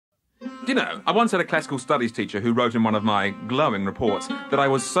Do you know, I once had a classical studies teacher who wrote in one of my glowing reports that I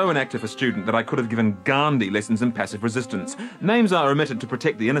was so inactive a student that I could have given Ghandi lessons in passive resistance. Names are omitted to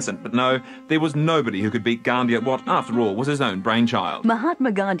protect the innocent, but no, there was nobody who could beat Ghandi at what, after all, was his own brainchild.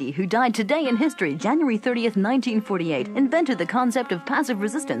 Mahatma Gandhi, who died today in history, January 30th, 1948, invented the concept of passive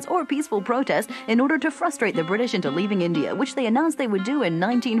resistance or peaceful protest in order to frustrate the British into leaving India, which they announced they would do in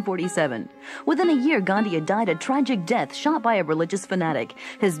 1947. Within a year, Gandhi had died a tragic death shot by a religious fanatic.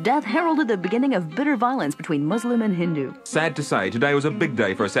 His death heralded the beginning of bitter violence between Muslim and Hindu. Sad to say, today was a big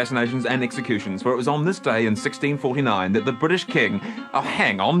day for assassinations and executions, for it was on this day in 1649 that the British king... Oh,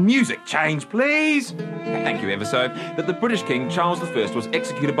 hang on, music change, please! Thank you ever so. That the British king, Charles I, was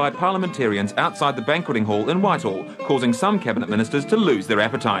executed by parliamentarians outside the banqueting hall in Whitehall, causing some cabinet ministers to lose their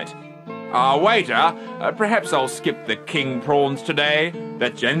appetite. Waiter, perhaps I'll skip the king prawns today.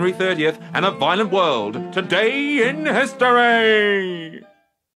 That's January 30th and a violent world. Today in history!